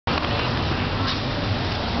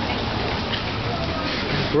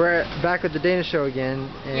We're back with the Dana Show again,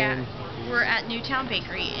 and yeah, we're at Newtown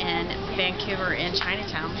Bakery in Vancouver in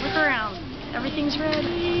Chinatown. Look around, everything's red.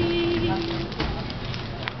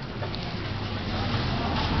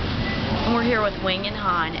 And we're here with Hanh and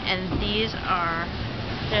Han, and these are,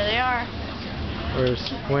 there they are. Where's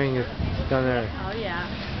Wing down there? Oh yeah.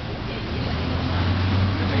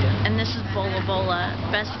 And this is Bola Bola,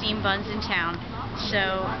 best steamed buns in town.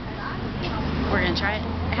 So we're gonna try it.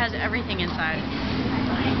 It has everything inside.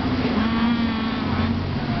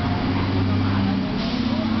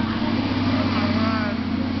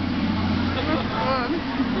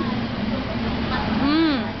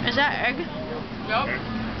 Is that egg? Yep.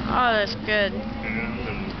 Oh, that's good.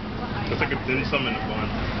 And it's like a dim sum in a bun.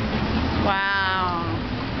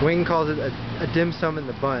 Wow. Wing calls it a dim sum in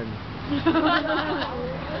the bun.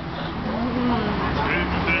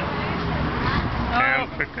 Ham,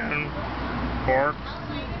 chicken, pork.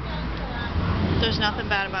 There's nothing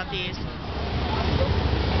bad about these.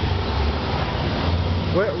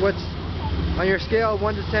 What's on your scale of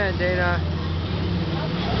 1 to 10, Dana?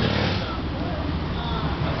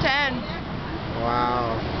 10.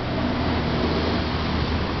 Wow.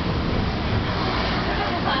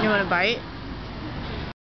 You want a bite?